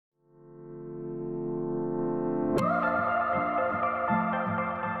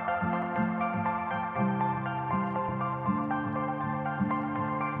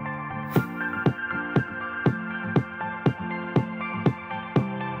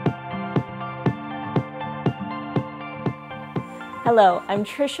Hello, I'm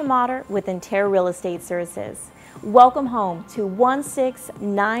Trisha Motter with Interior Real Estate Services. Welcome home to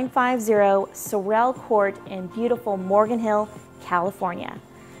 16950 Sorrel Court in beautiful Morgan Hill, California.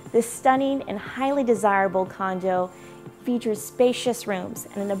 This stunning and highly desirable condo features spacious rooms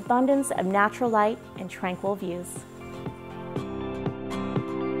and an abundance of natural light and tranquil views.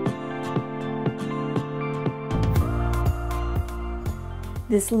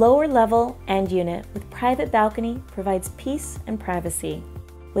 This lower level end unit with private balcony provides peace and privacy,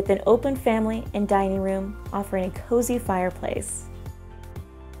 with an open family and dining room offering a cozy fireplace.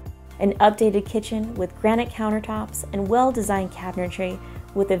 An updated kitchen with granite countertops and well-designed cabinetry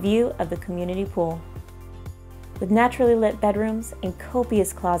with a view of the community pool. With naturally lit bedrooms and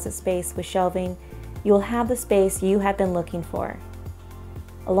copious closet space with shelving, you will have the space you have been looking for,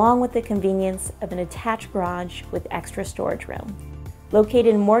 along with the convenience of an attached garage with extra storage room. Located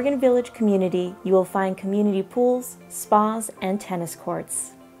in Morgan Village community, you will find community pools, spas, and tennis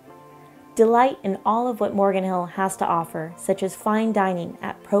courts. Delight in all of what Morgan Hill has to offer, such as fine dining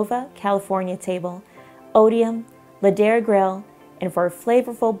at Prova, California Table, Odeum, Ladera Grill, and for a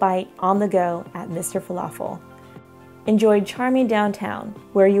flavorful bite on the go at Mr.Falafel. Enjoy charming downtown,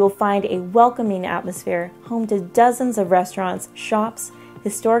 where you will find a welcoming atmosphere home to dozens of restaurants, shops,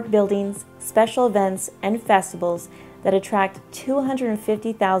 historic buildings, special events, and festivals that attract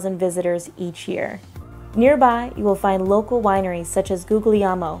 250,000 visitors each year. Nearby, you will find local wineries such as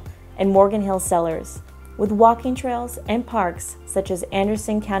Guglielmo and Morgan Hill Cellars, with walking trails and parks such as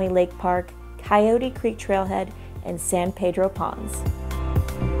Anderson County Lake Park, Coyote Creek Trailhead, and San Pedro Ponds.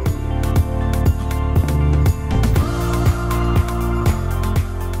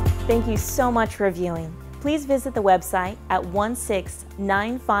 Thank you so much for viewing. Please visit the website at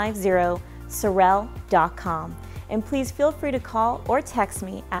 16950sorrel.com. And please feel free to call or text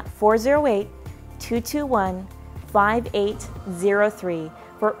me at 408-221-5803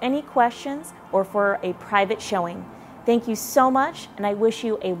 for any questions or for a private showing. Thank you so much, and I wish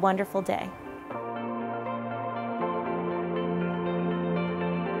you a wonderful day.